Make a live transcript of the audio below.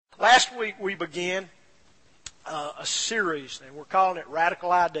Last week we began a series, and we're calling it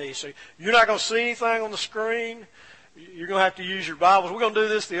Radical ID. So you're not going to see anything on the screen. You're going to have to use your Bibles. We're going to do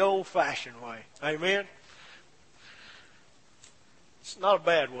this the old-fashioned way. Amen? It's not a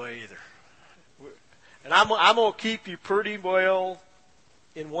bad way either. And I'm going to keep you pretty well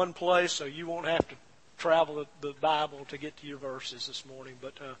in one place so you won't have to travel the Bible to get to your verses this morning.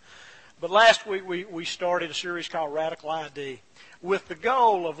 But last week we started a series called Radical ID with the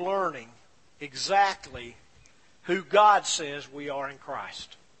goal of learning exactly who God says we are in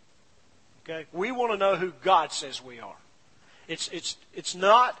Christ. Okay? We want to know who God says we are. It's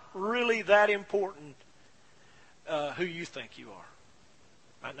not really that important who you think you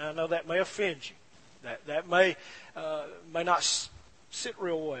are. I know that may offend you. That may not sit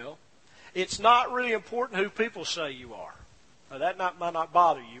real well. It's not really important who people say you are. Now, that might not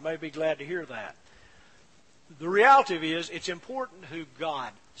bother you. You may be glad to hear that. The reality is, it's important who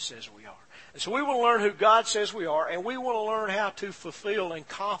God says we are. And so we want to learn who God says we are, and we want to learn how to fulfill and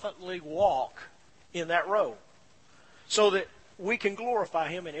confidently walk in that role so that we can glorify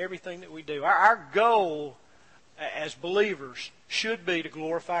Him in everything that we do. Our goal as believers should be to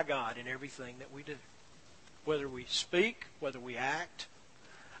glorify God in everything that we do. Whether we speak, whether we act,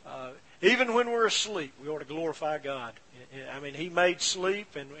 even when we're asleep, we ought to glorify God. I mean, He made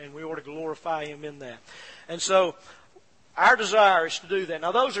sleep, and we ought to glorify Him in that. And so, our desire is to do that.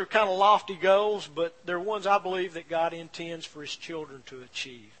 Now, those are kind of lofty goals, but they're ones I believe that God intends for His children to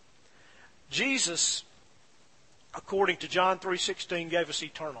achieve. Jesus, according to John 3:16, gave us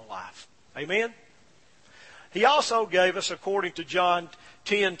eternal life. Amen? He also gave us, according to John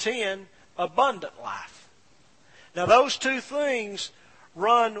 10:10, abundant life. Now, those two things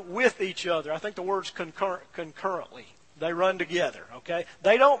run with each other. I think the word's concurrently. They run together, okay?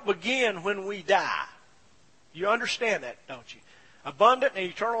 They don't begin when we die. You understand that, don't you? Abundant and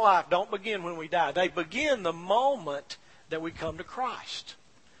eternal life don't begin when we die. They begin the moment that we come to Christ.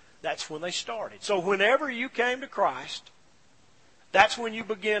 That's when they started. So whenever you came to Christ, that's when you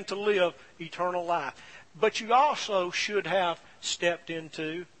begin to live eternal life. But you also should have stepped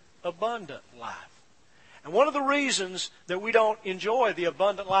into abundant life. And one of the reasons that we don't enjoy the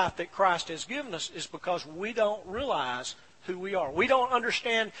abundant life that Christ has given us is because we don't realize who we are. We don't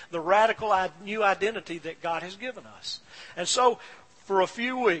understand the radical new identity that God has given us. And so, for a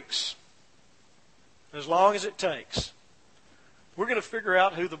few weeks, as long as it takes, we're going to figure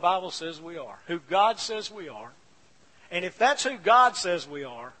out who the Bible says we are, who God says we are. And if that's who God says we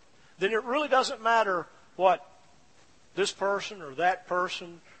are, then it really doesn't matter what this person or that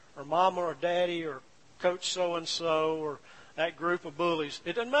person or mama or daddy or Coach so-and-so or that group of bullies.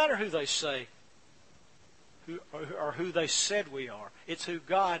 It doesn't matter who they say or who they said we are. It's who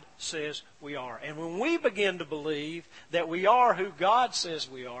God says we are. And when we begin to believe that we are who God says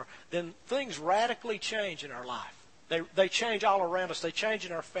we are, then things radically change in our life. They change all around us. They change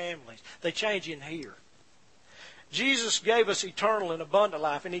in our families. They change in here. Jesus gave us eternal and abundant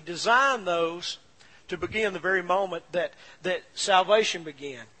life, and He designed those to begin the very moment that salvation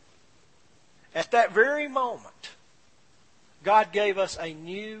began. At that very moment, God gave us a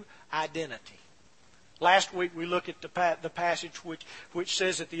new identity. Last week we looked at the passage which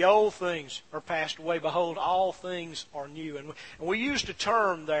says that the old things are passed away. Behold, all things are new. And we used a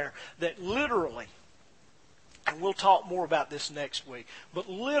term there that literally, and we'll talk more about this next week, but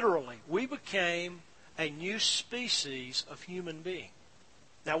literally we became a new species of human being.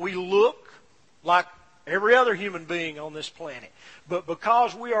 Now we look like every other human being on this planet. But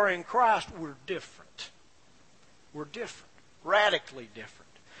because we are in Christ, we're different. We're different. Radically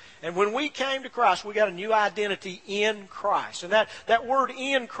different. And when we came to Christ, we got a new identity in Christ. And that word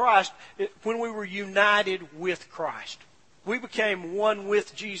in Christ, when we were united with Christ. We became one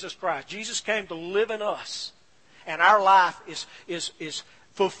with Jesus Christ. Jesus came to live in us. And our life is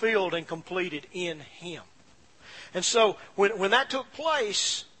fulfilled and completed in Him. And so when that took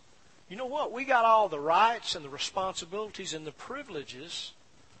place, you know what? We got all the rights and the responsibilities and the privileges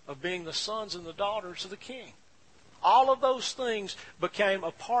of being the sons and the daughters of the King. All of those things became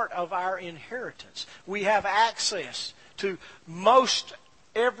a part of our inheritance. We have access to most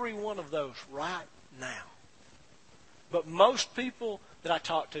every one of those right now. But most people that I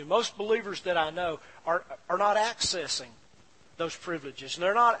talk to, most believers that I know, are not accessing those privileges. And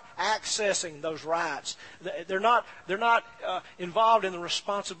they're not accessing those rights. They're not involved in the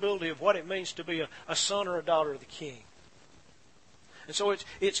responsibility of what it means to be a son or a daughter of the King. And so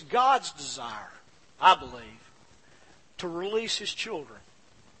it's God's desire, I believe, to release His children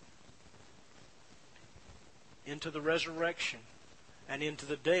into the resurrection and into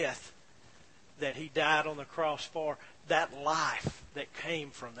the death that He died on the cross for, that life that came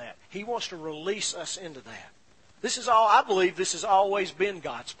from that. He wants to release us into that. This is all, I believe this has always been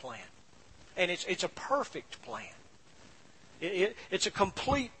God's plan. And it's a perfect plan. It's a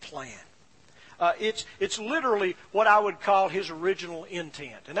complete plan. It's literally what I would call His original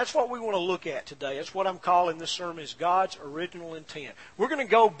intent. And that's what we want to look at today. That's what I'm calling this sermon, is God's original intent. We're going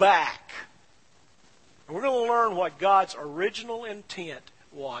to go back. And we're going to learn what God's original intent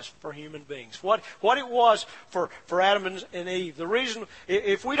was for human beings. What it was for Adam and Eve. The reason,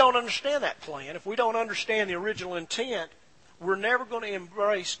 if we don't understand that plan, if we don't understand the original intent, we're never going to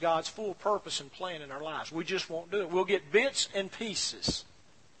embrace God's full purpose and plan in our lives. We just won't do it. We'll get bits and pieces.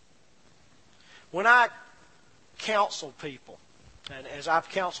 When I counsel people, and as I've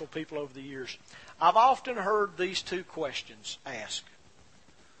counseled people over the years, I've often heard these two questions asked.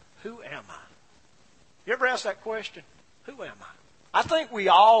 Who am I? You ever ask that question? Who am I? I think we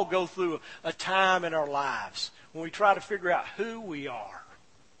all go through a time in our lives when we try to figure out who we are.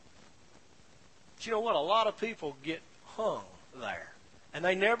 But you know what? A lot of people get hung there. And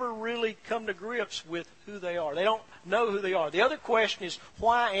they never really come to grips with who they are. They don't know who they are. The other question is,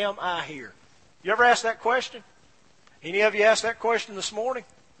 why am I here? You ever ask that question? Any of you asked that question this morning?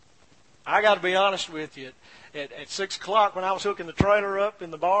 I got to be honest with you. At 6 o'clock when I was hooking the trailer up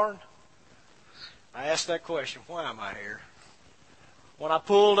in the barn, I asked that question, why am I here? When I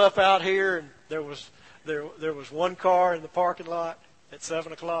pulled up out here and there was one car in the parking lot at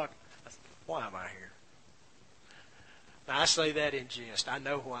 7 o'clock, I said, why am I here? Now, I say that in jest. I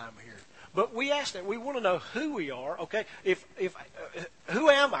know why I'm here. But we ask that. We want to know who we are. Okay, who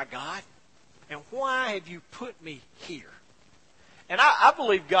am I, God? And why have you put me here? And I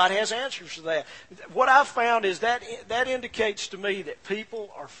believe God has answers to that. What I've found is that indicates to me that people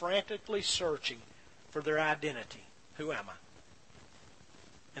are frantically searching for their identity. Who am I?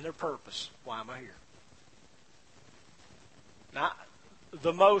 And their purpose. Why am I here? Now,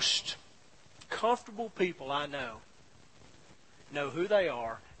 the most comfortable people I know who they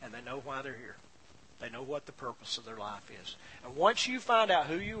are and they know why they're here. They know what the purpose of their life is. And once you find out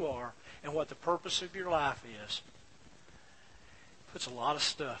who you are and what the purpose of your life is, it puts a lot of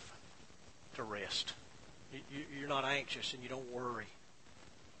stuff to rest. You're not anxious and you don't worry.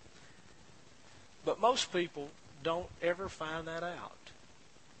 But most people don't ever find that out.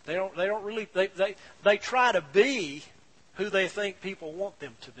 They don't really. They try to be who they think people want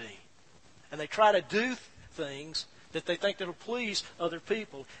them to be, and they try to do things that they think that'll please other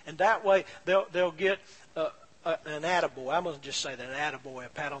people, and that way they'll get an attaboy. I'm going to just say that, an attaboy, a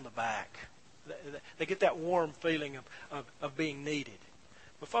pat on the back. They get that warm feeling of being needed.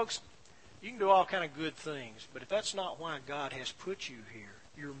 But folks, you can do all kind of good things, but if that's not why God has put you here,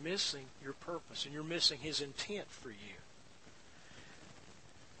 you're missing your purpose, and you're missing His intent for you.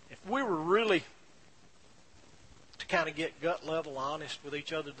 If we were really to kind of get gut level honest with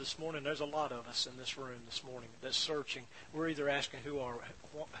each other this morning, there's a lot of us in this room this morning that's searching. We're either asking, who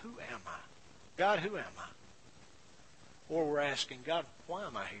am I? God, who am I? Or we're asking, God, why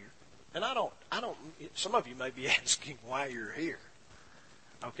am I here? And I don't, some of you may be asking why you're here.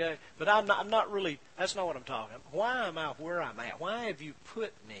 Okay? But I'm not really, that's not what I'm talking about. Why am I where I'm at? Why have you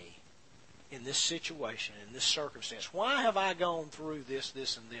put me in this situation, in this circumstance? Why have I gone through this,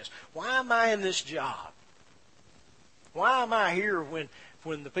 and this? Why am I in this job? Why am I here when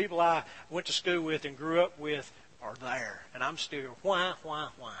the people I went to school with and grew up with are there, and I'm still here? Why?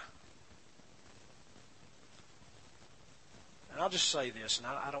 And I'll just say this, and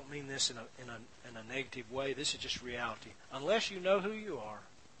I don't mean this in a negative way. This is just reality. Unless you know who you are,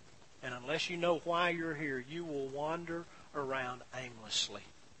 and unless you know why you're here, you will wander around aimlessly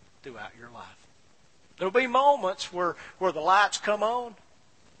throughout your life. There'll be moments where the lights come on,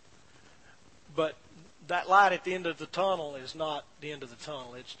 but that light at the end of the tunnel is not the end of the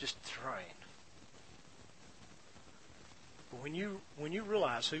tunnel. It's just the train. But when you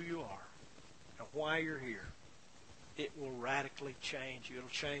realize who you are and why you're here, it will radically change you. It'll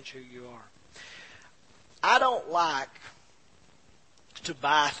change who you are. I don't like to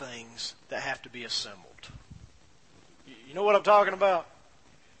buy things that have to be assembled. You know what I'm talking about?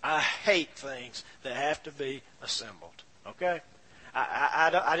 I hate things that have to be assembled. Okay?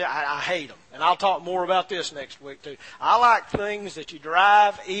 I hate them. And I'll talk more about this next week too. I like things that you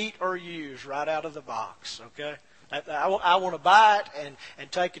drive, eat, or use right out of the box. Okay? I want to buy it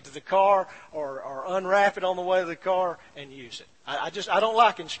and take it to the ar or unwrap it on the way to the car and use it. I don't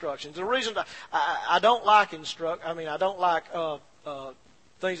like instructions. The reason I don't like things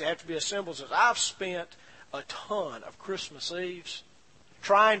that have to be assembled is I've spent a ton of Christmas Eves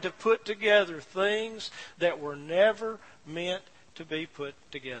trying to put together things that were never meant to to be put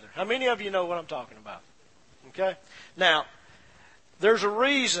together. How many of you know what I'm talking about? Okay? Now, there's a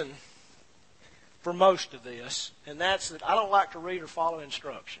reason for most of this, and that's that I don't like to read or follow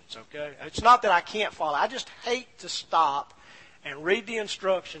instructions, okay? It's not that I can't follow. I just hate to stop and read the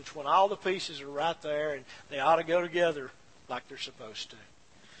instructions when all the pieces are right there and they ought to go together like they're supposed to.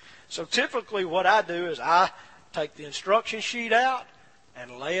 So typically what I do is I take the instruction sheet out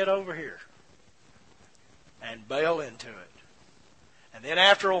and lay it over here and bail into it. And then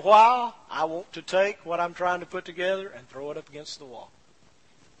after a while, I want to take what I'm trying to put together and throw it up against the wall.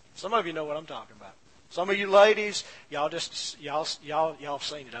 Some of you know what I'm talking about. Some of you ladies, y'all have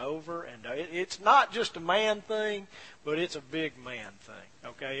seen it over, and it's not just a man thing, but it's a big man thing.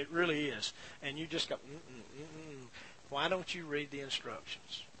 Okay, it really is. And you just go, why don't you read the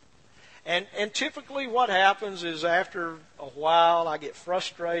instructions? And typically, what happens is after a while, I get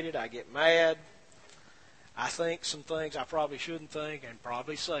frustrated, I get mad, I think some things I probably shouldn't think, and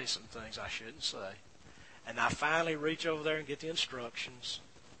probably say some things I shouldn't say, and I finally reach over there and get the instructions.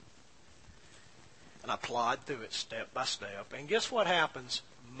 And I plod through it step by step. And guess what happens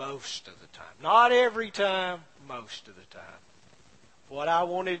most of the time? Not every time, most of the time. What I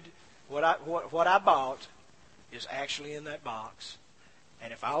wanted, what I bought is actually in that box.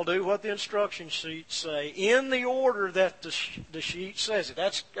 And if I'll do what the instruction sheets say in the order that the sheet says it,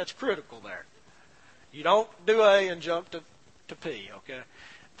 that's critical there. You don't do A and jump to P, okay?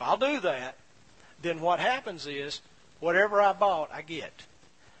 If I'll do that, then what happens is whatever I bought, I get.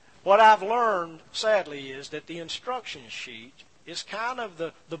 What I've learned, sadly, is that the instruction sheet is kind of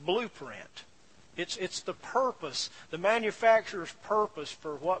the blueprint. It's the purpose, the manufacturer's purpose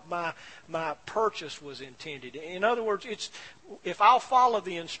for what my purchase was intended. In other words, if I'll follow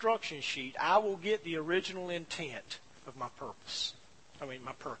the instruction sheet, I will get the original intent of my purpose.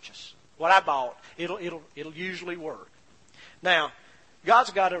 My purchase. What I bought, it'll usually work. Now, God's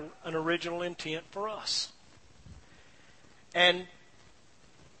got an original intent for us. And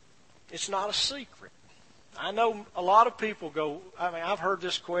it's not a secret. I know a lot of people go, I've heard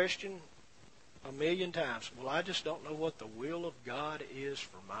this question a million times. Well, I just don't know what the will of God is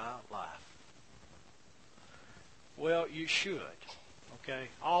for my life. Well, you should. Okay?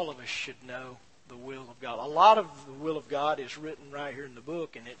 All of us should know the will of God. A lot of the will of God is written right here in the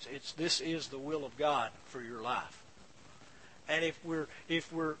book, and this is the will of God for your life. And if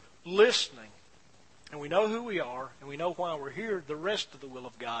we're listening, and we know who we are, and we know why we're here, the rest of the will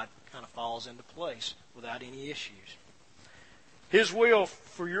of God kind of falls into place without any issues. His will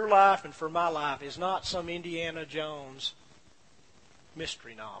for your life and for my life is not some Indiana Jones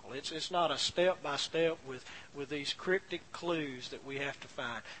mystery novel. It's not a step-by-step with these cryptic clues that we have to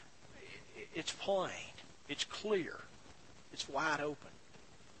find. It's plain. It's clear. It's wide open.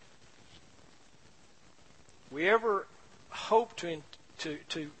 We ever hope to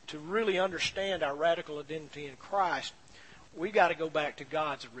really understand our radical identity in Christ, we got to go back to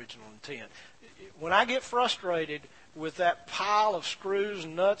God's original intent. When I get frustrated with that pile of screws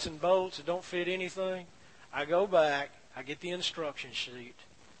and nuts and bolts that don't fit anything, I go back, I get the instruction sheet,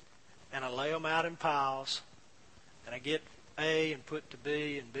 and I lay them out in piles, and I get A and put to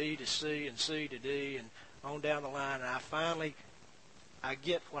B and B to C and C to D and on down the line, and I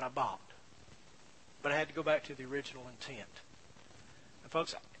get what I bought. But I had to go back to the original intent. And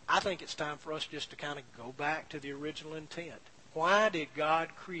folks, I think it's time for us just to kind of go back to the original intent. Why did God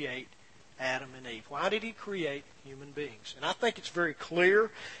create Adam and Eve? Why did He create human beings? And I think it's very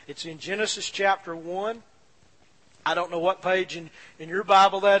clear. It's in Genesis chapter 1. I don't know what page in your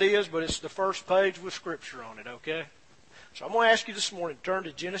Bible that is, but it's the first page with Scripture on it, okay? So I'm going to ask you this morning to turn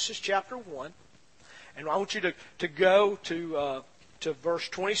to Genesis chapter 1. And I want you to go to verse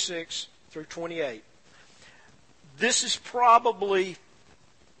 26 through 28. This is probably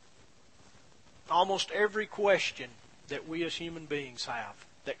almost every question that we as human beings have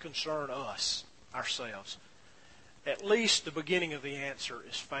that concern us, ourselves. At least the beginning of the answer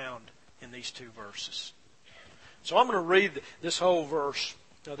is found in these two verses. So I'm going to read this whole verse,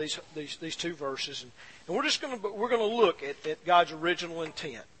 these two verses, and we're going to look at God's original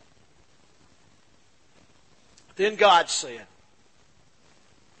intent. Then God said,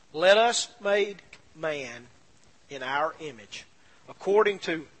 "Let us make man in our image, according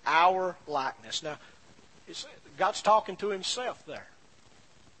to our likeness." Now, God's talking to Himself there.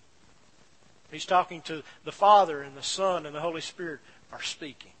 He's talking to the Father and the Son and the Holy Spirit are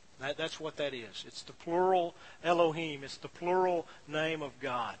speaking. That's what that is. It's the plural Elohim. It's the plural name of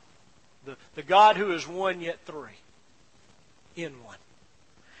God. The God who is one yet three in one.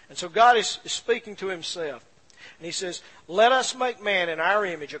 And so God is speaking to Himself. And he says, let us make man in our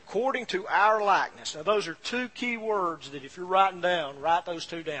image according to our likeness. Now those are two key words that if you're writing down, write those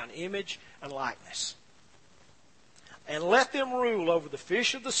two down. Image and likeness. And let them rule over the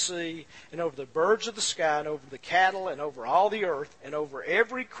fish of the sea, and over the birds of the sky, and over the cattle, and over all the earth, and over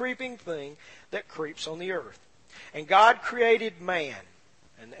every creeping thing that creeps on the earth. And God created man.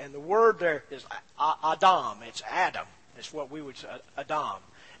 And the word there is Adam. It's Adam. It's what we would say, Adam.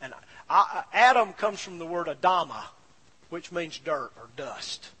 And Adam comes from the word Adama, which means dirt or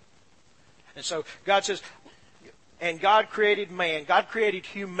dust. And so God says, and God created man. God created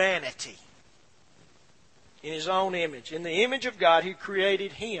humanity in His own image. In the image of God, He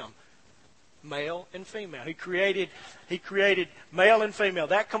created him, male and female. He created male and female.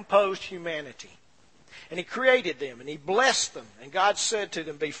 That composed humanity. And He created them, and He blessed them. And God said to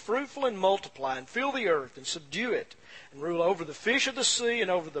them, be fruitful and multiply, and fill the earth, and subdue it, and rule over the fish of the sea, and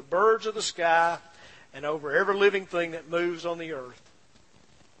over the birds of the sky, and over every living thing that moves on the earth.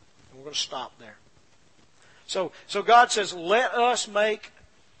 And we're going to stop there. So God says, let us make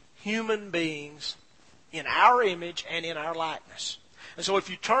human beings in our image and in our likeness. And so if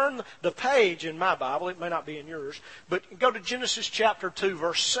you turn the page in my Bible, it may not be in yours, but go to Genesis chapter 2,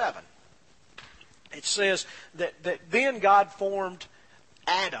 verse 7. It says that then God formed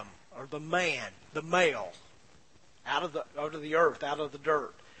Adam, or the man, the male, out of the earth, out of the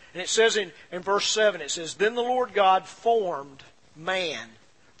dirt. And it says in verse 7, it says, then the Lord God formed man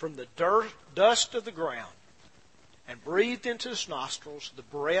from the dust of the ground, and breathed into his nostrils the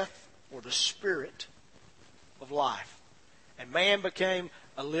breath, or the spirit, of life. And man became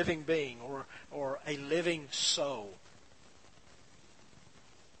a living being, or a living soul.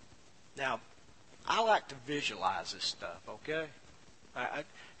 Now, I like to visualize this stuff, okay?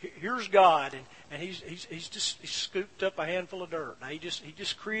 Here's God, and he's scooped up a handful of dirt. Now he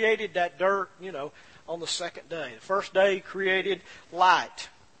just created that dirt, on the second day. The first day He created light.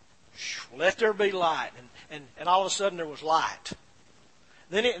 Let there be light, and all of a sudden there was light.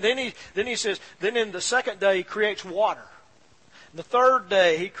 Then he says, then in the second day He creates water. The third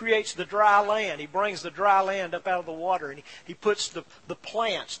day He creates the dry land. He brings the dry land up out of the water, and He puts the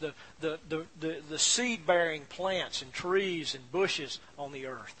plants, the seed-bearing plants and trees and bushes on the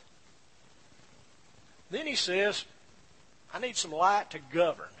earth. Then He says, I need some light to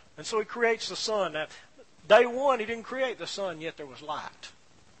govern. And so He creates the sun. Now, day one He didn't create the sun, yet there was light.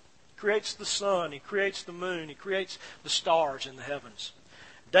 He creates the sun. He creates the moon. He creates the stars in the heavens.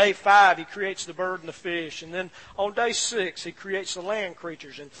 Day 5, He creates the bird and the fish. And then on day 6, He creates the land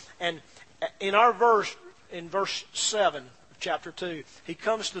creatures. And in our verse, in verse 7 of chapter 2, He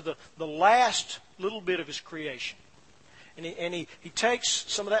comes to the last little bit of His creation. And he takes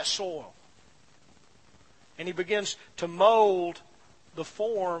some of that soil, and He begins to mold the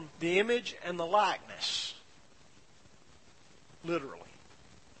form, the image, and the likeness. Literally.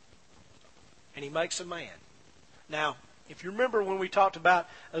 And He makes a man. Now, if you remember when we talked about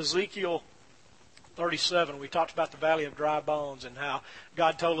Ezekiel 37, we talked about the valley of dry bones and how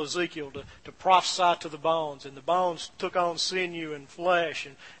God told Ezekiel to prophesy to the bones, and the bones took on sinew and flesh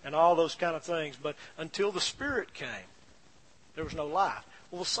and all those kind of things. But until the Spirit came, there was no life.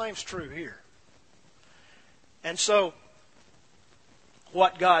 Well, the same's true here. And so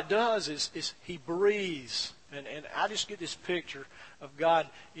what God does is He breathes. And I just get this picture of God,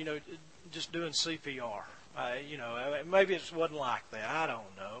 just doing CPR. Maybe it wasn't like that. I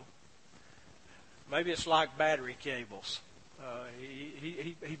don't know. Maybe it's like battery cables.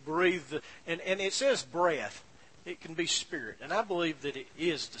 He breathed, and it says breath. It can be spirit, and I believe that it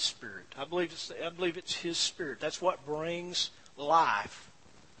is the Spirit. I believe it's His Spirit. That's what brings life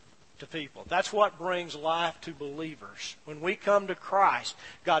to people. That's what brings life to believers. When we come to Christ,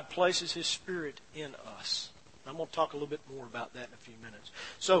 God places His Spirit in us. I'm going to talk a little bit more about that in a few minutes.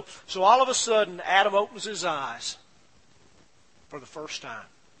 So all of a sudden, Adam opens his eyes for the first time.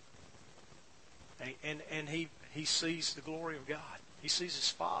 And he sees the glory of God. He sees his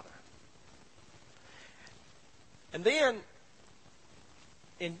Father. And then,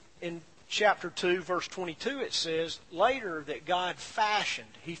 in chapter 2, verse 22, it says later that God fashioned.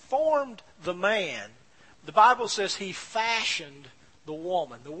 He formed the man. The Bible says He fashioned the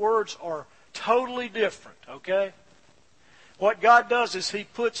woman. The words are totally different, okay? What God does is He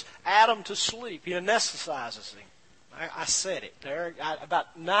puts Adam to sleep. He anesthetizes him. I said it there.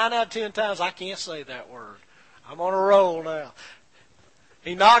 About 9 out of 10 times I can't say that word. I'm on a roll now.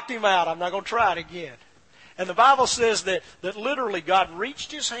 He knocked him out. I'm not going to try it again. And the Bible says that literally God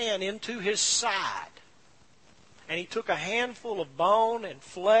reached His hand into his side, and He took a handful of bone and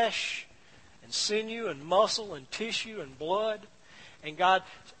flesh and sinew and muscle and tissue and blood, And God,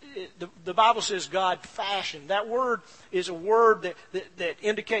 the Bible says God fashioned. That word is a word that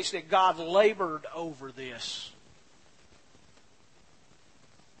indicates that God labored over this.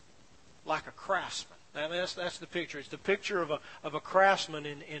 Like a craftsman. I mean, that's the picture. It's the picture of a craftsman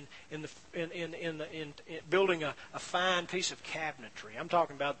in building a fine piece of cabinetry. I'm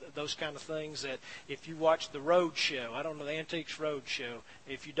talking about those kind of things that if you watch the Road Show, I don't know, the Antiques Road Show.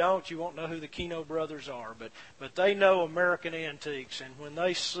 If you don't, you won't know who the Keno brothers are, but they know American antiques, and when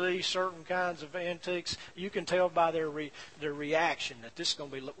they see certain kinds of antiques, you can tell by their reaction that this is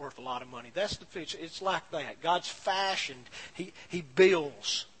going to be worth a lot of money. That's the picture. It's like that. God's fashioned. He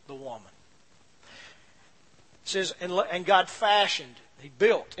builds the woman. It says, and God fashioned, He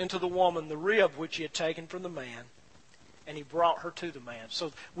built into the woman the rib which He had taken from the man, and He brought her to the man.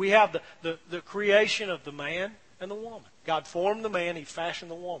 So we have the creation of the man and the woman. God formed the man, He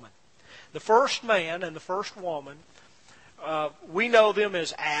fashioned the woman. The first man and the first woman, we know them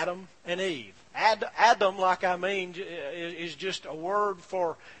as Adam and Eve. Adam, is just a word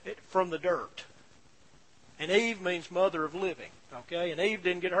from the dirt. And Eve means mother of living. Okay? And Eve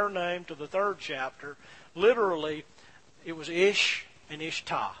didn't get her name till the 3rd chapter. Literally, it was Ish and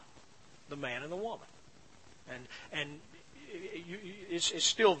Ishtah, the man and the woman. And it's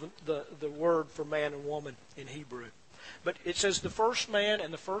still the word for man and woman in Hebrew. But it says the first man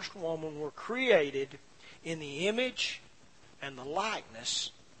and the first woman were created in the image and the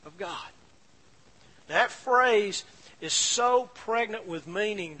likeness of God. That phrase is so pregnant with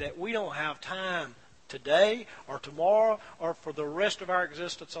meaning that we don't have time today or tomorrow or for the rest of our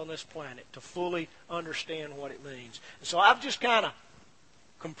existence on this planet to fully understand what it means. And so I've just kind of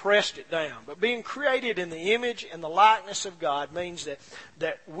compressed it down. But being created in the image and the likeness of God means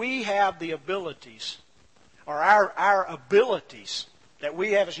that we have the abilities, or our abilities that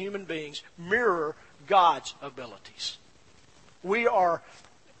we have as human beings mirror God's abilities.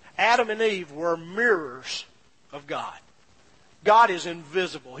 Adam and Eve were mirrors of God. God is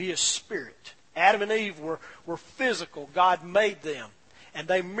invisible. He is spirit. Adam and Eve were physical. God made them, and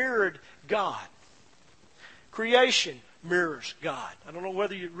they mirrored God. Creation mirrors God. I don't know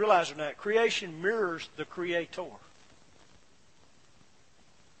whether you realize or not. Creation mirrors the Creator.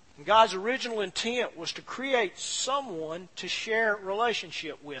 And God's original intent was to create someone to share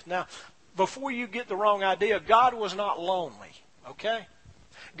relationship with. Now, before you get the wrong idea, God was not lonely. Okay?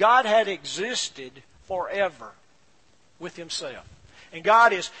 God had existed forever with Himself. And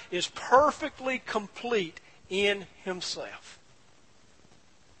God is perfectly complete in Himself.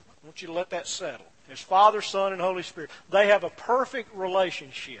 I want you to let that settle. His Father, Son, and Holy Spirit. They have a perfect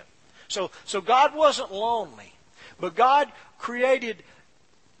relationship. So God wasn't lonely. But God created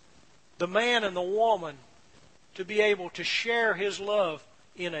the man and the woman to be able to share His love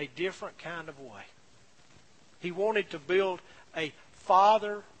in a different kind of way. He wanted to build a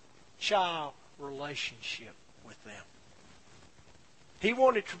father-child relationship with them. He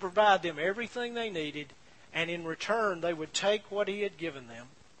wanted to provide them everything they needed, and in return they would take what He had given them,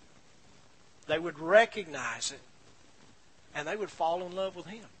 they would recognize it, and they would fall in love with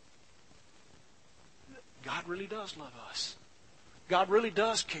Him. God really does love us. God really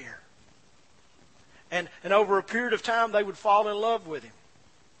does care. And over a period of time they would fall in love with Him.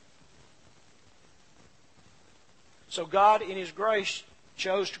 So God, in His grace,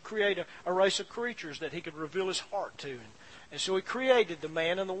 chose to create a race of creatures that He could reveal His heart to. And so He created the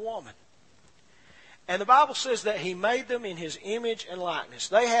man and the woman. And the Bible says that He made them in His image and likeness.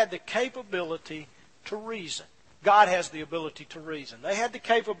 They had the capability to reason. God has the ability to reason. They had the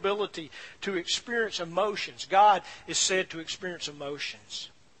capability to experience emotions. God is said to experience emotions.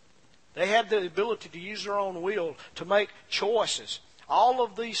 They had the ability to use their own will, to make choices. All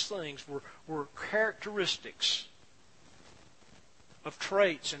of these things were characteristics of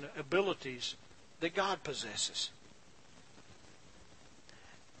traits and abilities that God possesses.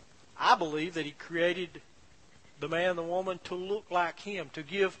 I believe that He created the man and the woman to look like Him, to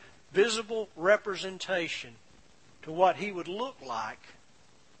give visible representation to what He would look like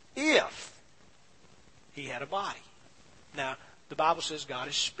if He had a body. Now, the Bible says God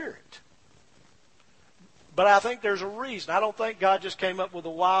is spirit. But I think there's a reason. I don't think God just came up with the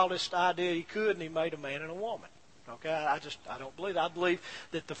wildest idea He could and He made a man and a woman. Okay? I don't believe that. I believe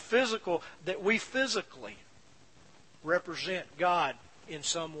that that we physically represent God in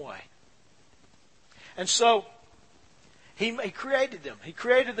some way. And so He created them. He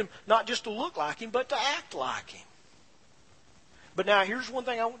created them not just to look like Him, but to act like Him. But now here's one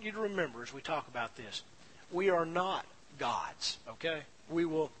thing I want you to remember as we talk about this. We are not gods, okay? We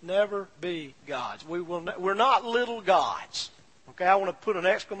will never be gods. We're not little gods. Okay, I want to put an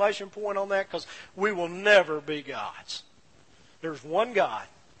exclamation point on that because we will never be gods. There's one God,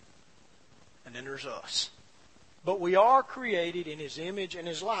 and then there's us. But we are created in His image and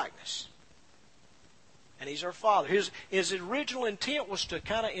His likeness. And He's our Father. His original intent was to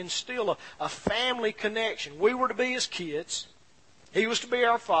kind of instill a family connection. We were to be His kids. He was to be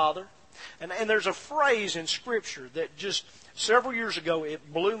our Father. And there's a phrase in Scripture that just several years ago,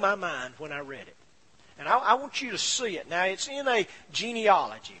 it blew my mind when I read it. And I want you to see it. Now, it's in a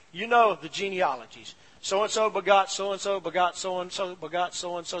genealogy. You know the genealogies. So-and-so begot so-and-so, begot so-and-so, begot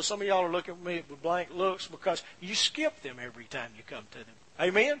so-and-so. Some of y'all are looking at me with blank looks because you skip them every time you come to them.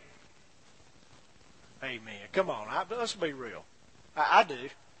 Amen? Amen. Come on, let's be real. I do.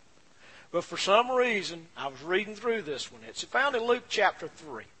 But for some reason, I was reading through this one. It's found in Luke chapter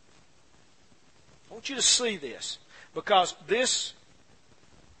 3. I want you to see this because there's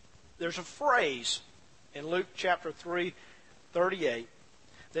a phrase in Luke chapter 3:38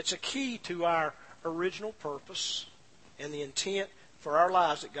 that's a key to our original purpose and the intent for our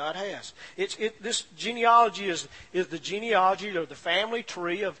lives that God has. This genealogy is the genealogy or the family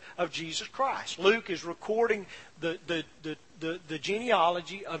tree of Jesus Christ. Luke is recording the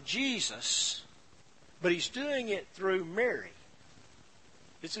genealogy of Jesus, but he's doing it through Mary.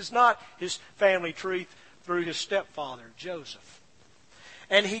 This is not his family tree through his stepfather, Joseph.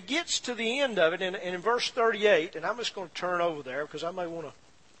 And he gets to the end of it, and in verse 38, and I'm just going to turn over there because I want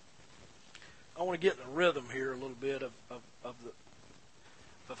to get in the rhythm here a little bit of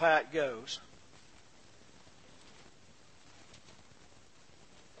how it goes.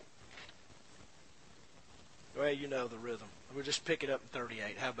 Well, you know the rhythm. We'll just pick it up in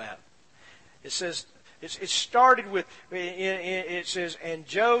 38. How about it? It says, it started with, it says, and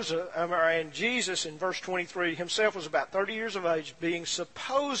Jesus in verse 23 himself was about 30 years of age, being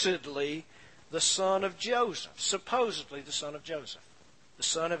supposedly the son of Joseph. Supposedly the son of Joseph. The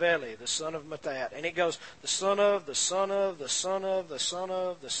son of Eli, the son of Mattat. And it goes, the son of, the son of, the son of, the son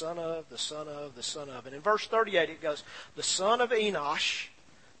of, the son of, the son of, the son of. And in verse 38 it goes, the son of Enosh,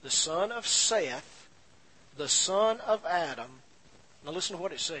 the son of Seth, the son of Adam. Now listen to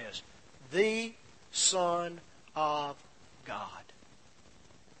what it says. The Son of God.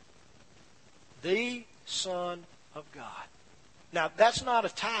 The Son of God. Now that's not a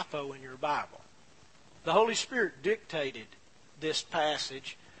typo in your Bible. The Holy Spirit dictated this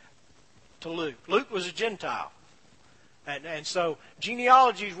passage to Luke. Luke was a Gentile. And so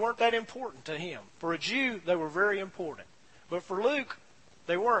genealogies weren't that important to him. For a Jew, they were very important. But for Luke,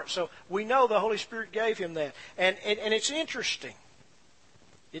 they weren't. So we know the Holy Spirit gave him that. And it's interesting.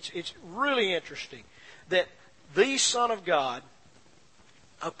 It's really interesting that the Son of God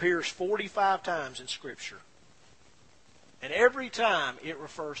appears 45 times in Scripture. And every time it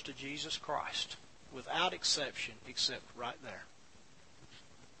refers to Jesus Christ. Without exception, except right there.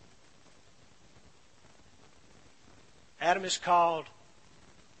 Adam is called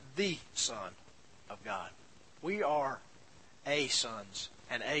the Son of God. We are a sons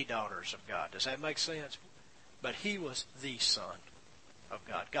and a daughters of God. Does that make sense? But he was the Son of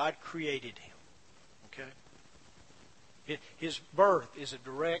God. God created him. Okay? His birth is a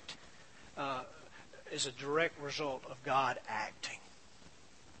direct result of God acting.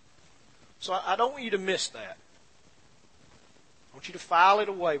 So I don't want you to miss that. I want you to file it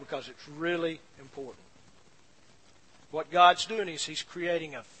away because it's really important. What God's doing is He's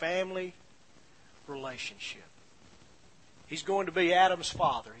creating a family relationship. He's going to be Adam's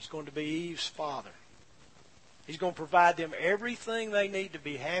father. He's going to be Eve's father. He's going to provide them everything they need to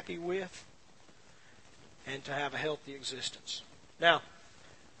be happy with and to have a healthy existence. Now,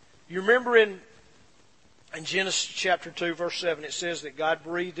 you remember in Genesis chapter 2, verse 7, it says that God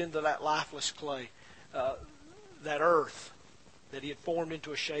breathed into that lifeless clay, that earth that He had formed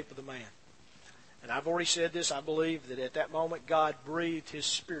into a shape of the man. And I've already said this, I believe that at that moment God breathed His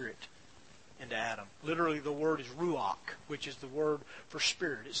Spirit into Adam. Literally the word is ruach, which is the word for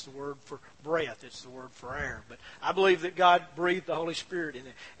spirit. It's the word for breath. It's the word for air. But I believe that God breathed the Holy Spirit in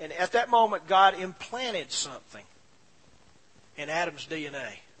it. And at that moment God implanted something in Adam's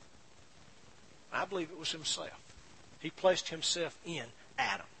DNA. I believe it was Himself. He placed Himself in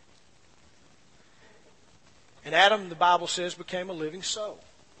Adam. And Adam, the Bible says, became a living soul.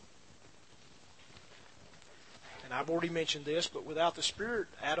 And I've already mentioned this, but without the Spirit,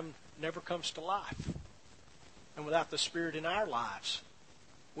 Adam never comes to life. And without the Spirit in our lives,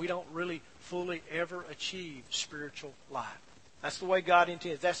 we don't really fully ever achieve spiritual life. That's the way God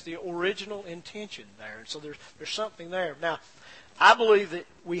intended. That's the original intention there. So there's something there. Now, I believe that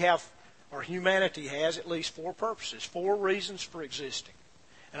we have, or humanity has, at least 4 purposes, 4 reasons for existing.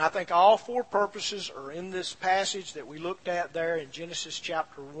 And I think all four purposes are in this passage that we looked at there in Genesis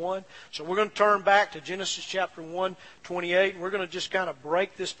chapter 1. So we're going to turn back to Genesis chapter 1:28, and we're going to just kind of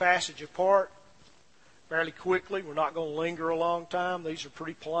break this passage apart fairly quickly. We're not going to linger a long time. These are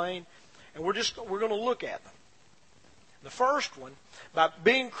pretty plain. And we're going to look at them. The first one, by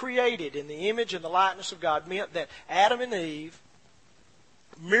being created in the image and the likeness of God, meant that Adam and Eve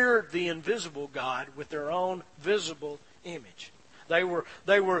mirrored the invisible God with their own visible image. They were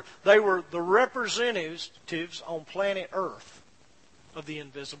the representatives on planet Earth of the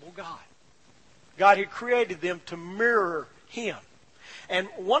invisible God. God had created them to mirror Him. And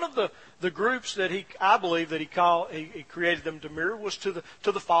one of the groups that I believe that he created them to mirror was to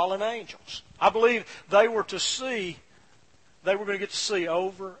the fallen angels. I believe they were going to get to see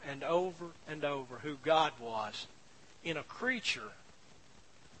over and over and over who God was in a creature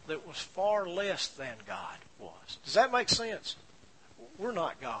that was far less than God was. Does that make sense? We're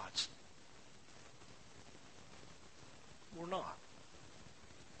not gods. We're not.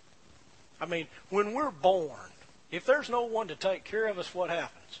 I mean, when we're born, if there's no one to take care of us, what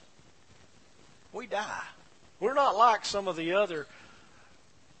happens? We die. We're not like some of the other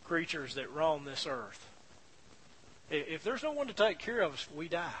creatures that roam this earth. If there's no one to take care of us, we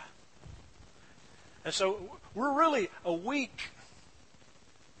die. And so we're really a weak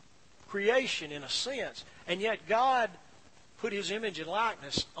creation in a sense, and yet God put His image and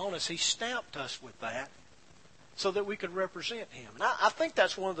likeness on us. He stamped us with that so that we could represent Him. And I think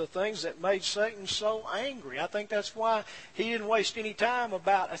that's one of the things that made Satan so angry. I think that's why he didn't waste any time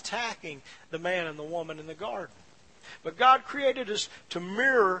about attacking the man and the woman in the garden. But God created us to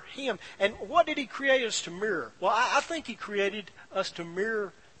mirror Him. And what did He create us to mirror? Well, I think He created us to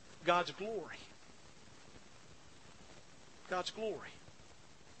mirror God's glory. God's glory.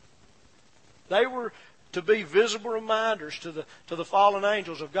 They were to be visible reminders to the fallen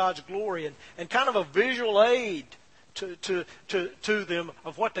angels of God's glory and kind of a visual aid to them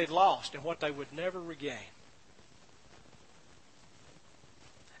of what they'd lost and what they would never regain.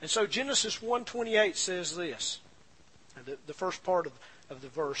 And so Genesis 1:28 says this. The first part of the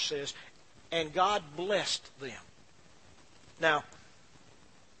verse says, and God blessed them. Now,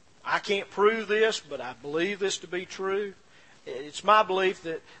 I can't prove this, but I believe this to be true. It's my belief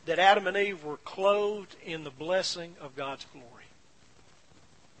that Adam and Eve were clothed in the blessing of God's glory.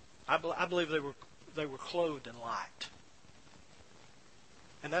 I believe they were clothed in light.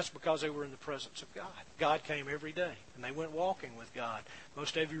 And that's because they were in the presence of God. God came every day, and they went walking with God.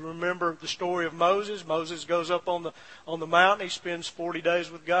 Most of you remember the story of Moses. Moses goes up on the mountain. He spends 40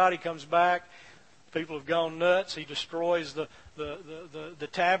 days with God. He comes back. People have gone nuts. He destroys the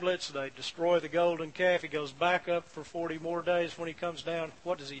tablets. They destroy the golden calf. He goes back up for 40 more days. When he comes down,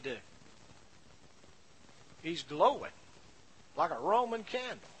 what does he do? He's glowing like a Roman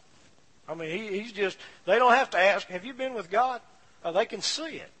candle. I mean, he's just, they don't have to ask, have you been with God? They can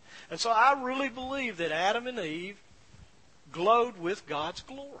see it. And so I really believe that Adam and Eve glowed with God's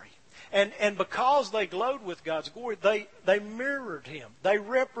glory. And because they glowed with God's glory, they mirrored Him. They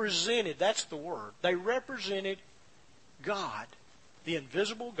represented, that's the word, they represented God, the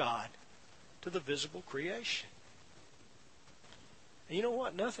invisible God, to the visible creation. And you know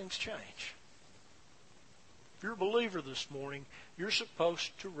what? Nothing's changed. If you're a believer this morning, you're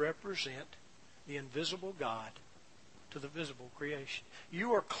supposed to represent the invisible God to the visible creation.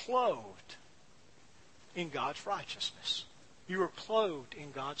 You are clothed in God's righteousness. You are clothed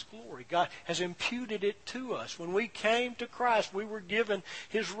in God's glory. God has imputed it to us. When we came to Christ, we were given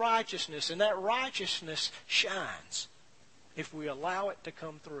His righteousness, and that righteousness shines if we allow it to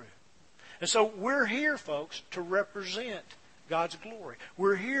come through. And so we're here, folks, to represent God's glory.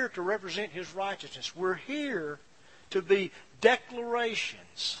 We're here to represent His righteousness. We're here to be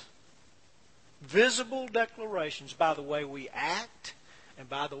declarations, visible declarations by the way we act and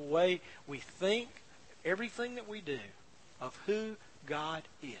by the way we think, everything that we do, of who God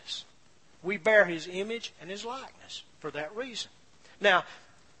is. We bear His image and His likeness for that reason. Now,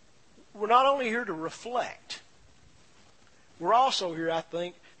 we're not only here to reflect, we're also here, I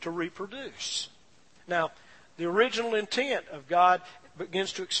think, to reproduce. Now, the original intent of God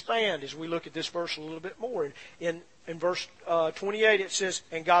begins to expand as we look at this verse a little bit more. In verse 28 it says,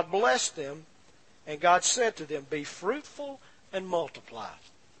 and God blessed them, and God said to them, be fruitful and multiply.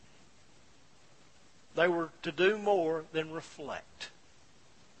 They were to do more than reflect.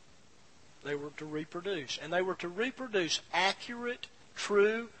 They were to reproduce. And they were to reproduce accurate,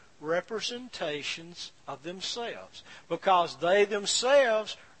 true representations of themselves. Because they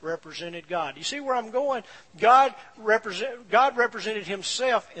themselves represented God. You see where I'm going? God represented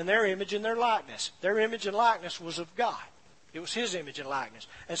Himself in their image and their likeness. Their image and likeness was of God. It was His image and likeness.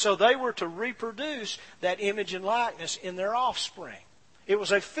 And so they were to reproduce that image and likeness in their offspring. It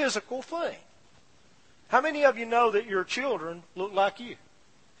was a physical thing. How many of you know that your children look like you?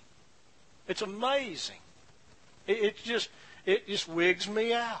 It's amazing. It just wigs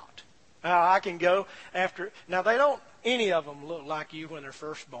me out. Now I can go after. Now they don't. Any of them look like you when they're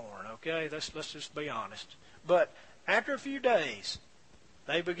first born. Okay, let's just be honest. But after a few days,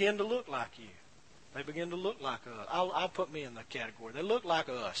 they begin to look like you. They begin to look like us. I'll put me in the category. They look like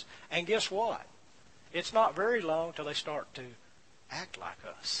us. And guess what? It's not very long till they start to act like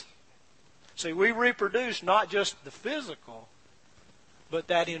us. See, we reproduce not just the physical, but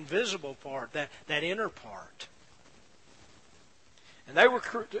that invisible part, that inner part. And they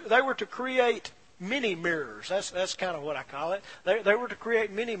were to create mini mirrors. That's kind of what I call it. They were to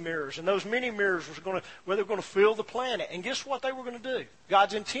create mini mirrors, and those mini mirrors they were going to fill the planet. And guess what they were going to do?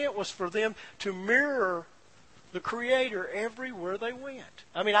 God's intent was for them to mirror the Creator everywhere they went.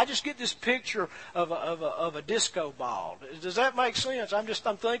 I mean, I just get this picture of a disco ball. Does that make sense?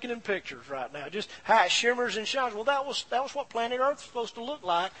 I'm thinking in pictures right now, just how it shimmers and shines. Well, that was what planet Earth was supposed to look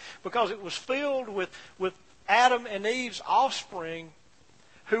like, because it was filled with Adam and Eve's offspring,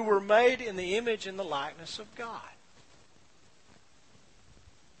 who were made in the image and the likeness of God.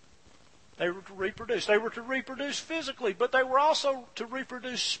 They were to reproduce. They were to reproduce physically, but they were also to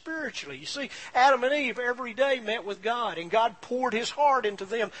reproduce spiritually. You see, Adam and Eve every day met with God, and God poured His heart into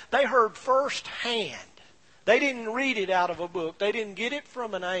them. They heard firsthand. They didn't read it out of a book. They didn't get it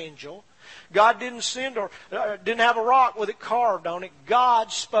from an angel. God didn't send or didn't have a rock with it carved on it.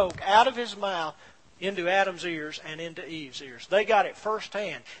 God spoke out of His mouth into Adam's ears and into Eve's ears. They got it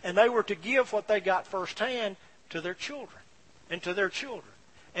firsthand. And they were to give what they got firsthand to their children, and to their children,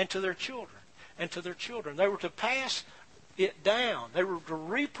 and to their children, and to their children. They were to pass it down. They were to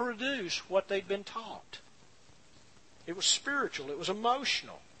reproduce what they'd been taught. It was spiritual. It was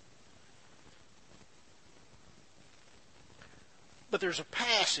emotional. But there's a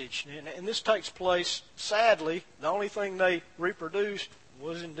passage, and this takes place, sadly, the only thing they reproduced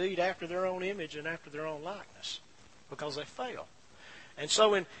was indeed after their own image and after their own likeness, because they failed. And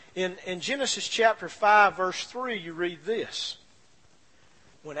so in Genesis chapter 5, verse 3, you read this.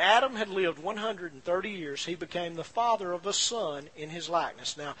 When Adam had lived 130 years, he became the father of a son in his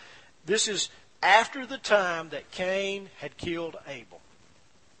likeness. Now, this is after the time that Cain had killed Abel.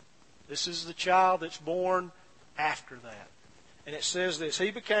 This is the child that's born after that. And it says this: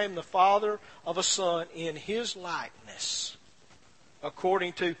 he became the father of a son in his likeness,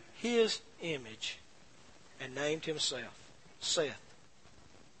 according to his image, and named himself Seth.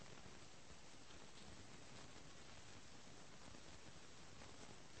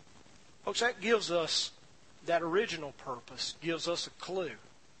 Folks, that gives us, that original purpose gives us a clue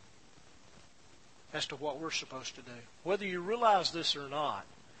as to what we're supposed to do. Whether you realize this or not,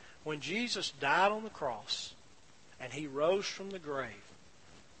 when Jesus died on the cross and He rose from the grave,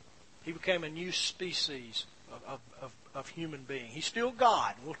 He became a new species of human being. He's still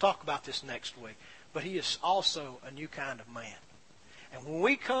God. We'll talk about this next week. But He is also a new kind of man. And when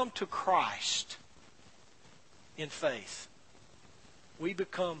we come to Christ in faith, we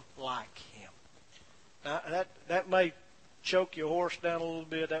become like Him. Now, that may choke your horse down a little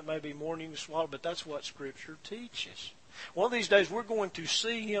bit. That may be more than you can swallow, but that's what Scripture teaches. One of these days we're going to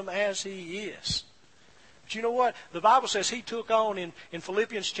see Him as He is. But you know what? The Bible says He took on, in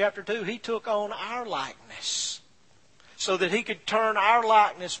Philippians chapter 2, He took on our likeness so that He could turn our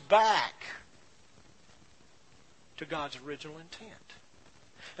likeness back to God's original intent.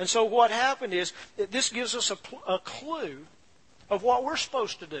 And so what happened is, this gives us a clue of what we're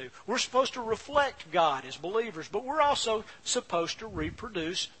supposed to do. We're supposed to reflect God as believers, but we're also supposed to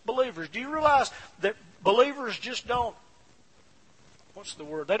reproduce believers. Do you realize that believers just don't,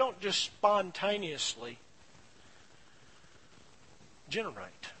 they don't just spontaneously generate.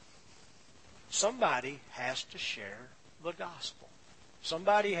 Somebody has to share the gospel.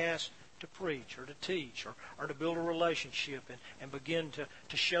 Somebody has to preach or to teach or to build a relationship and begin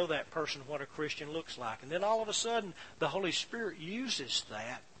to show that person what a Christian looks like. And then all of a sudden, the Holy Spirit uses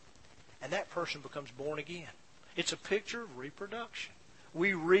that, and that person becomes born again. It's a picture of reproduction.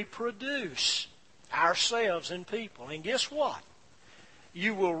 We reproduce ourselves in people. And guess what?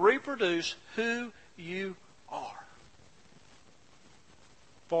 You will reproduce who you are,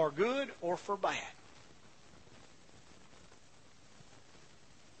 for good or for bad.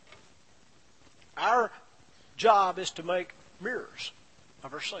 Our job is to make mirrors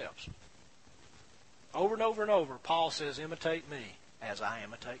of ourselves. Over and over and over, Paul says, imitate me as I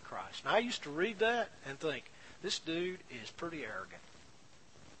imitate Christ. Now, I used to read that and think, this dude is pretty arrogant.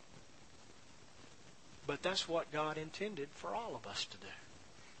 But that's what God intended for all of us to do,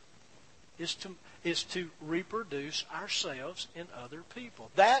 is to reproduce ourselves in other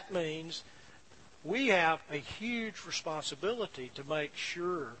people. That means we have a huge responsibility to make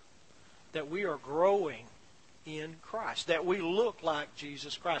sure that we are growing in Christ, that we look like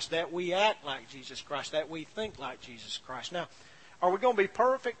Jesus Christ, that we act like Jesus Christ, that we think like Jesus Christ. Now, are we going to be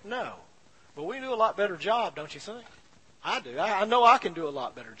perfect? No. But we do a lot better job, don't you think? I do. I know I can do a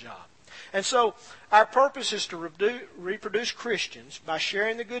lot better job. And so our purpose is to reproduce Christians by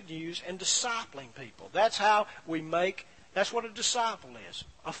sharing the good news and discipling people. That's how we make, that's what a disciple is,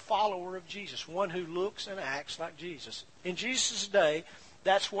 a follower of Jesus, one who looks and acts like Jesus. In Jesus' day,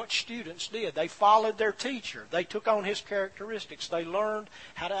 that's what students did. They followed their teacher. They took on his characteristics. They learned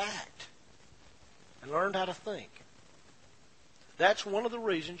how to act and learned how to think. That's one of the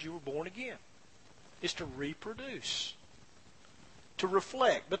reasons you were born again, is to reproduce, to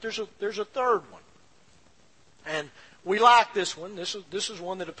reflect. But there's a third one. And we like this one. This is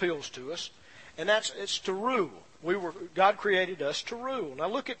one that appeals to us. And it's to rule. God created us to rule. Now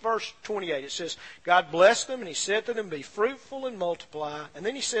look at verse 28. It says, God blessed them, and he said to them, be fruitful and multiply. And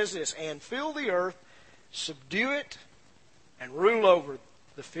then he says this, and fill the earth, subdue it, and rule over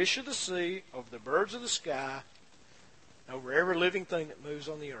the fish of the sea, over the birds of the sky, over every living thing that moves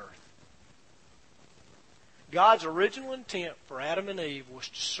on the earth. God's original intent for Adam and Eve was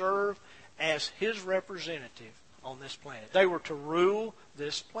to serve as his representative on this planet. They were to rule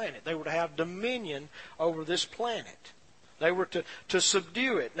this planet. They were to have dominion over this planet. They were to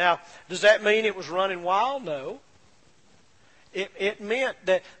subdue it. Now, does that mean it was running wild? No. It meant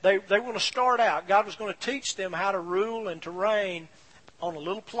that they were going to start out. God was going to teach them how to rule and to reign on a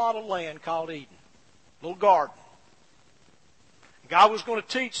little plot of land called Eden, a little garden. God was going to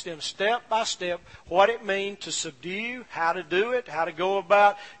teach them step by step what it means to subdue, how to do it, how to go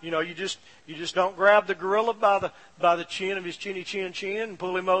about. You just don't grab the gorilla by the chin of his chinny chin and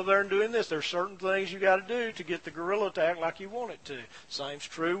pull him over there and doing this. There's certain things you got to do to get the gorilla to act like you want it to. Same's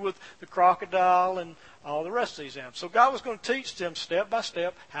true with the crocodile and all the rest of these animals. So God was going to teach them step by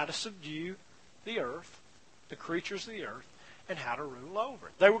step how to subdue the earth, the creatures of the earth, and how to rule over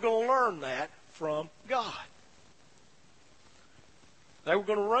it. They were going to learn that from God. They were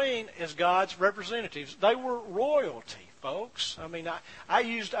going to reign as God's representatives. They were royalty, folks. I mean,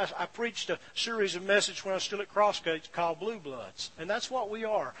 I preached a series of messages when I was still at Crossgates called Blue Bloods. And that's what we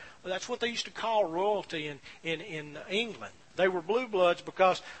are. That's what they used to call royalty in England. They were blue bloods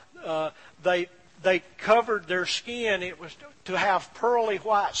because they covered their skin. It was to have pearly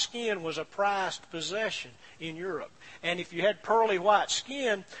white skin was a prized possession in Europe. And if you had pearly white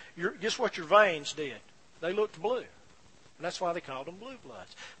skin, guess what your veins did? They looked blue. And that's why they called them blue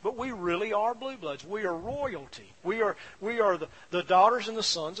bloods. But we really are blue bloods. We are royalty. We are the daughters and the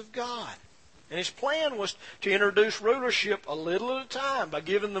sons of God. And his plan was to introduce rulership a little at a time by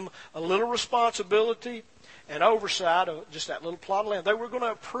giving them a little responsibility and oversight of just that little plot of land. They were going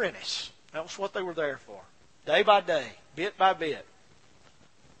to apprentice. That was what they were there for. Day by day, bit by bit.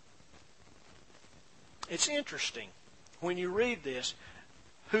 It's interesting when you read this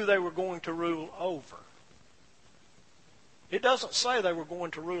who they were going to rule over. It doesn't say they were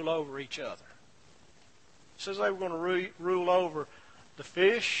going to rule over each other. It says they were going to rule over the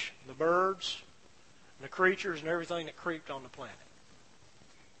fish, the birds, and the creatures, and everything that creeped on the planet.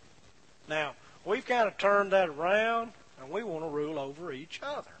 Now, we've kind of turned that around, and we want to rule over each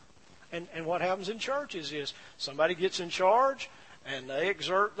other. And what happens in churches is somebody gets in charge, and they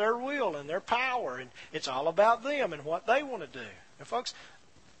exert their will and their power, and it's all about them and what they want to do. And folks,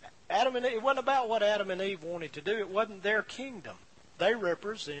 it wasn't about what Adam and Eve wanted to do. It wasn't their kingdom. They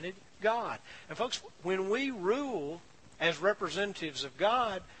represented God. And folks, when we rule as representatives of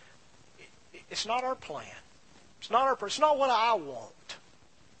God, it's not our plan. It's not what I want.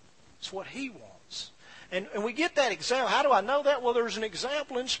 It's what He wants. And we get that example. How do I know that? Well, there's an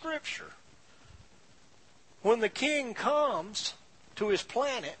example in Scripture. When the king comes to his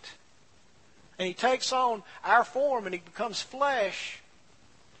planet and he takes on our form and he becomes flesh,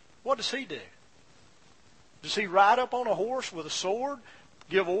 what does he do? Does he ride up on a horse with a sword,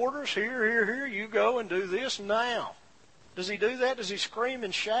 give orders, here, you go and do this now? Does he do that? Does he scream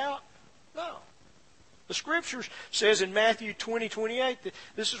and shout? No. The Scripture says in Matthew 20:28 that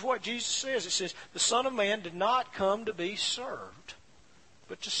this is what Jesus says. It says, the Son of Man did not come to be served,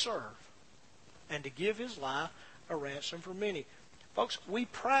 but to serve, and to give His life a ransom for many. Folks, we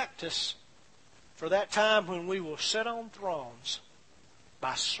practice for that time when we will sit on thrones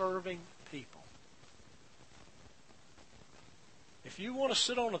by serving people. If you want to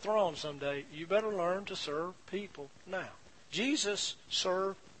sit on a throne someday, you better learn to serve people now. Jesus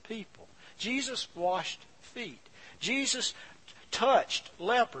served people. Jesus washed feet. Jesus touched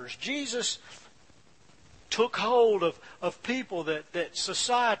lepers. Jesus took hold of people that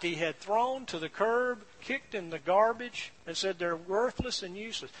society had thrown to the curb, kicked in the garbage, and said they're worthless and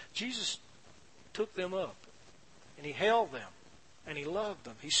useless. Jesus took them up, and He held them, and He loved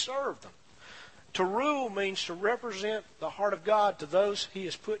them. He served them. To rule means to represent the heart of God to those He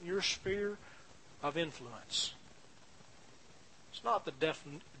has put in your sphere of influence. It's not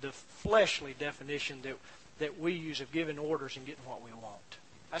the fleshly definition that we use of giving orders and getting what we want.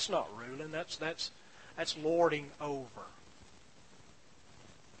 That's not ruling. That's lording over.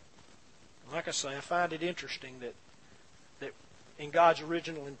 Like I say, I find it interesting that in God's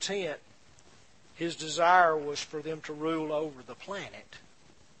original intent, His desire was for them to rule over the planet,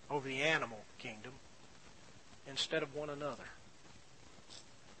 over the animal kingdom, instead of one another.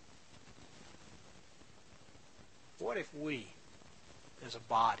 What if we, as a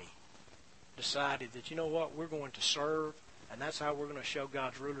body, decided that, you know what, we're going to serve, and that's how we're going to show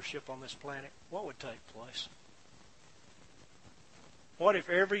God's rulership on this planet? What would take place? What if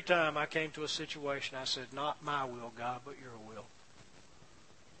every time I came to a situation I said, not my will, God, but your will?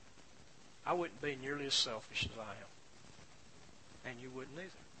 I wouldn't be nearly as selfish as I am. And you wouldn't either.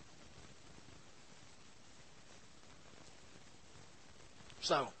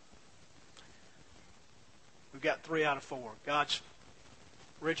 So, we've got 3 out of 4. God's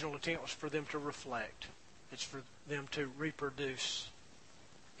original intent was for them to reflect. It's for them to reproduce.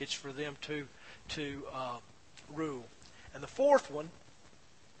 It's for them to rule. And the 4th one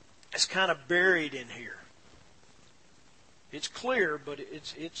is kind of buried in here. It's clear, but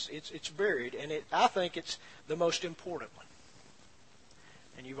it's buried, and I think it's the most important one.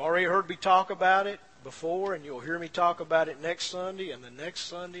 And you've already heard me talk about it before, and you'll hear me talk about it next Sunday, and the next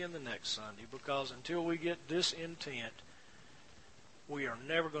Sunday, and the next Sunday, because until we get this intent, we are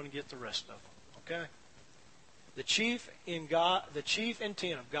never going to get the rest of them. Okay? The chief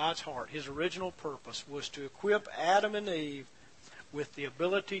intent of God's heart, His original purpose, was to equip Adam and Eve with the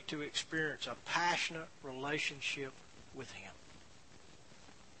ability to experience a passionate relationship with Him.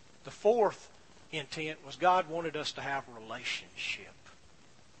 The 4th intent was God wanted us to have a relationship.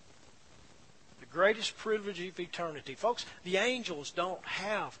 The greatest privilege of eternity. Folks, the angels don't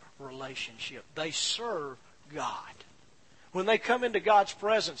have a relationship. They serve God. When they come into God's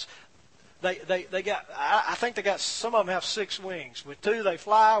presence, they got, I think they got, some of them have 6 wings. With 2 they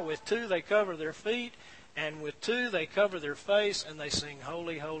fly, with 2 they cover their feet, and with 2 they cover their face, and they sing,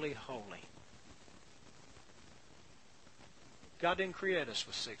 Holy, Holy, Holy. God didn't create us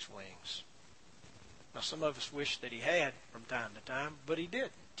with 6 wings. Now, some of us wish that He had from time to time, but He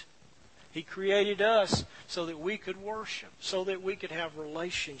didn't. He created us so that we could worship, so that we could have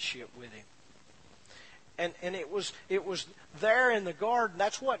relationship with Him. And it was there in the garden.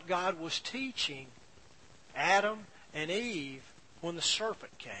 That's what God was teaching Adam and Eve when the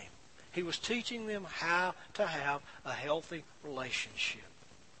serpent came. He was teaching them how to have a healthy relationship.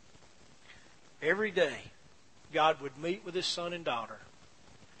 Every day, God would meet with His son and daughter,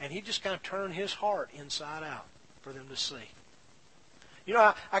 and He'd just kind of turn His heart inside out for them to see. You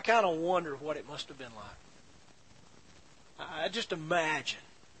know, I kind of wonder what it must have been like. I just imagine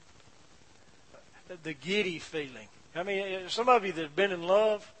the giddy feeling. I mean, some of you that have been in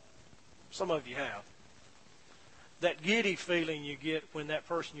love, some of you have. That giddy feeling you get when that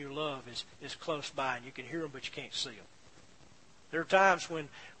person you love is close by and you can hear them but you can't see them. There are times when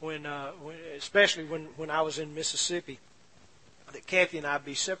especially when I was in Mississippi, that Kathy and I'd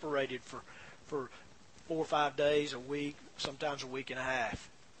be separated for 4 or 5 days, a week, sometimes a week and a half.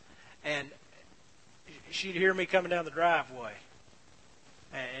 And she'd hear me coming down the driveway,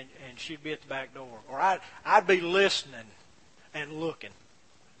 and she'd be at the back door. Or I'd be listening and looking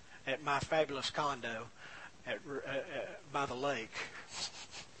at my fabulous condo by the lake.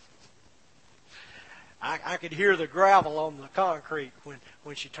 I could hear the gravel on the concrete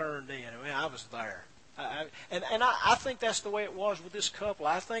when she turned in. I mean, I was there. I think that's the way it was with this couple.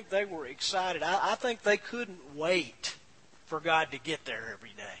 I think they were excited. I think they couldn't wait for God to get there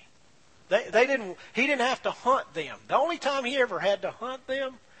every day. He didn't have to hunt them. The only time He ever had to hunt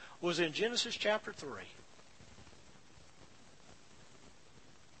them was in Genesis chapter 3.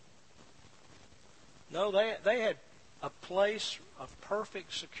 No, they had a place of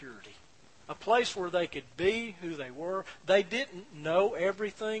perfect security. A place where they could be who they were. They didn't know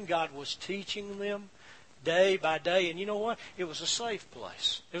everything. God was teaching them day by day. And you know what? It was a safe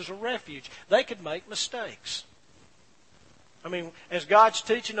place. It was a refuge. They could make mistakes. I mean, as God's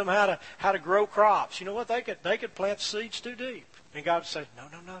teaching them how to grow crops, you know what? They could plant seeds too deep. And God would say, no.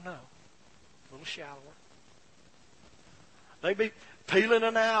 A little shallower. They'd be peeling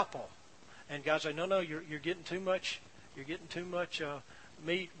an apple. And God say, no, you're getting too much. You're getting too much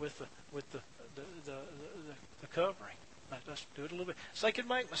meat with the covering. Let's do it a little bit. So they could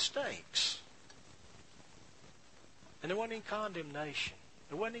make mistakes. And there wasn't any condemnation.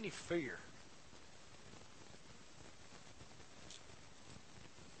 There wasn't any fear.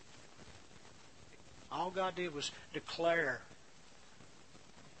 All God did was declare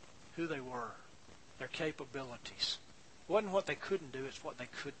who they were, their capabilities. It wasn't what they couldn't do, it's what they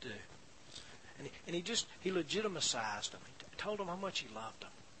could do. And he legitimized them. He told them how much he loved them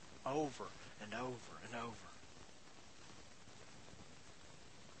over and over and over.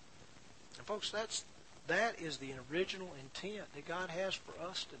 And folks, that is the original intent that God has for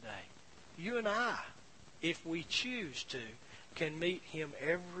us today. You and I, if we choose to, can meet Him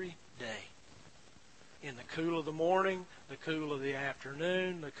every day. In the cool of the morning, the cool of the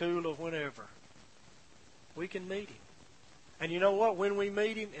afternoon, the cool of whenever. We can meet Him. And you know what? When we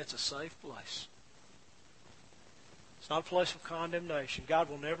meet Him, it's a safe place. It's not a place of condemnation. God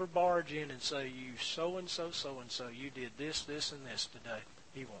will never barge in and say, you so-and-so, so-and-so, you did this, this, and this today.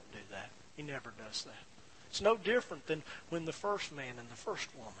 He won't do that. He never does that. It's no different than when the first man and the first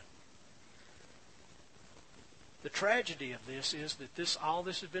woman. The tragedy of this is that all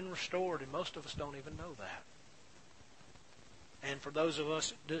this has been restored, and most of us don't even know that. And for those of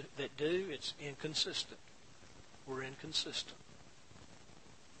us that do, it's inconsistent. We're inconsistent.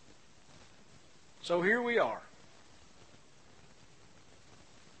 So here we are.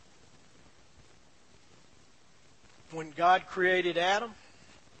 When God created Adam,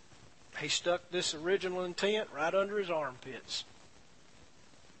 He stuck this original intent right under his armpits.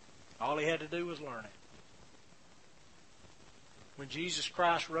 All he had to do was learn it. When Jesus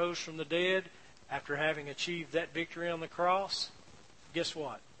Christ rose from the dead, after having achieved that victory on the cross, guess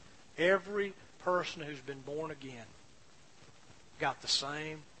what? Every person who's been born again got the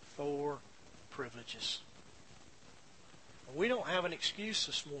same 4 privileges. We don't have an excuse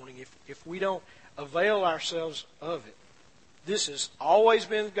this morning if we don't avail ourselves of it. This has always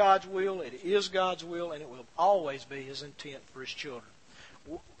been God's will, it is God's will, and it will always be His intent for His children.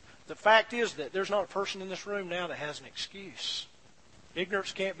 The fact is that there's not a person in this room now that has an excuse.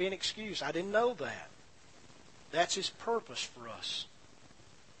 Ignorance can't be an excuse. I didn't know that. That's His purpose for us.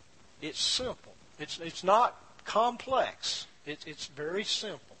 It's simple. It's not complex. It's very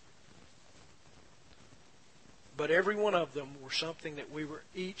simple. But every one of them were something that we were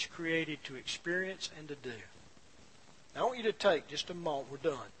each created to experience and to do. Now, I want you to take just a moment. We're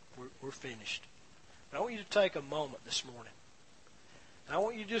done. We're finished. But I want you to take a moment this morning. And I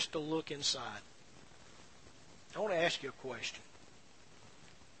want you just to look inside. I want to ask you a question.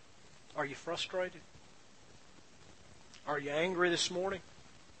 Are you frustrated? Are you angry this morning?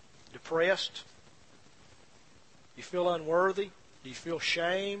 Depressed? You feel unworthy? Do you feel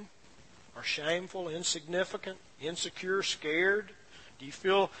shame or shameful, insignificant, insecure, scared? Do you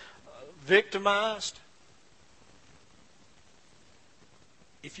feel victimized?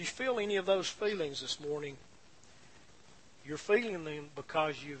 If you feel any of those feelings this morning, you're feeling them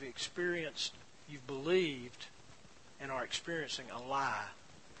because you've believed, and are experiencing a lie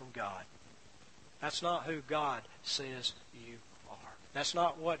from God. That's not who God says you are.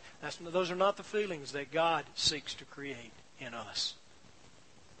 Those are not the feelings that God seeks to create in us.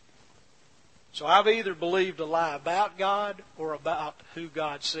 So I've either believed a lie about God or about who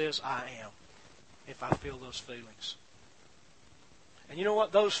God says I am, if I feel those feelings. And you know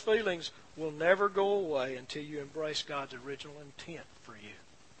what? Those feelings will never go away until you embrace God's original intent for you.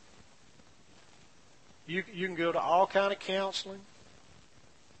 You can go to all kind of counseling.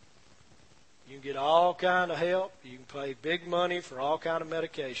 You can get all kind of help. You can pay big money for all kind of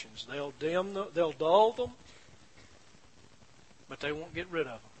medications. They'll dull them, but they won't get rid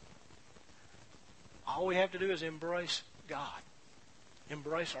of them. All we have to do is embrace God.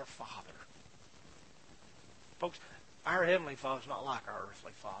 Embrace our Father. Folks, our Heavenly Father's not like our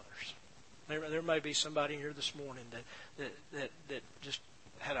earthly fathers. There may be somebody here this morning that just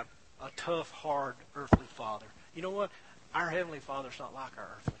had a tough, hard earthly father. You know what? Our Heavenly Father's not like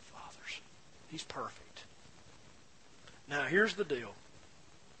our earthly fathers. He's perfect. Now, here's the deal.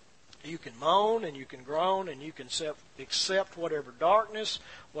 You can moan and you can groan and you can accept whatever darkness,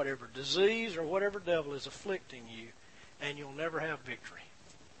 whatever disease, or whatever devil is afflicting you, and you'll never have victory.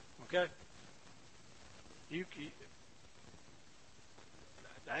 Okay?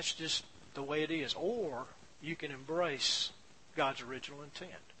 That's just the way it is. Or you can embrace God's original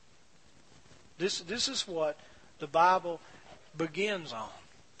intent. This is what the Bible begins on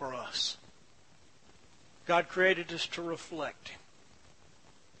for us. God created us to reflect Him,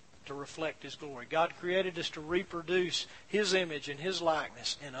 to reflect His glory. God created us to reproduce His image and His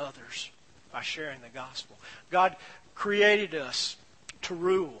likeness in others. by sharing the gospel. God created us to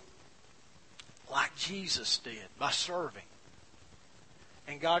rule like Jesus did, by serving.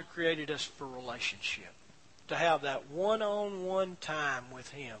 And God created us for relationship, to have that one-on-one time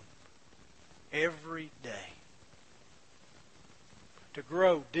with Him every day. To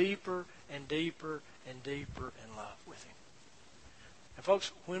grow deeper and deeper and deeper in love with Him. And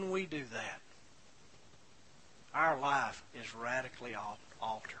folks, when we do that, our life is radically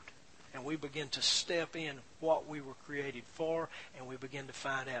altered. And we begin to step in what we were created for, and we begin to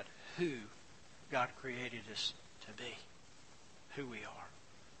find out who God created us to be, who we are,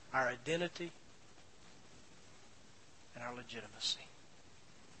 our identity, and our legitimacy.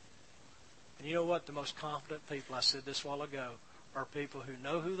 And you know what? The most confident people, I said this a while ago, are people who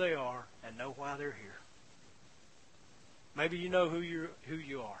know who they are and know why they're here. Maybe you know who you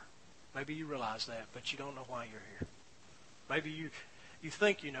are. Maybe you realize that, but you don't know why you're here. Maybe you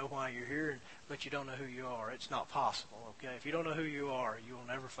think you know why you're here, but you don't know who you are. It's not possible, okay? If you don't know who you are, you will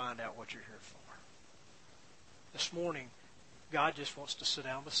never find out what you're here for. This morning, God just wants to sit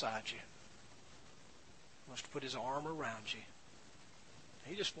down beside you. He wants to put His arm around you.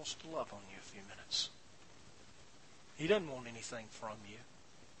 He just wants to love on you a few minutes. He doesn't want anything from you.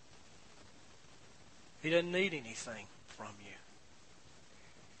 He doesn't need anything from you.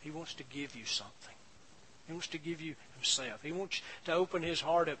 He wants to give you something. He wants to give you Himself. He wants to open His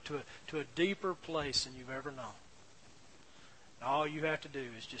heart up to a deeper place than you've ever known. And all you have to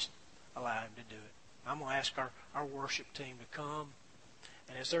do is just allow Him to do it. I'm going to ask our worship team to come.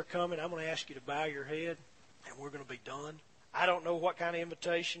 And as they're coming, I'm going to ask you to bow your head, and we're going to be done. I don't know what kind of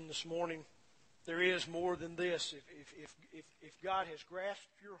invitation this morning there is more than this. If God has grasped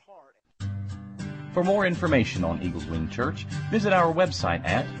your heart. For more information on Eagles Wing Church, visit our website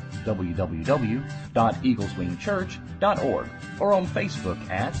at www.eagleswingchurch.org or on Facebook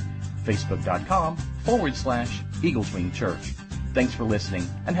at facebook.com/Eagles Wing Church. Thanks for listening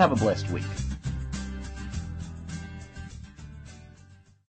and have a blessed week.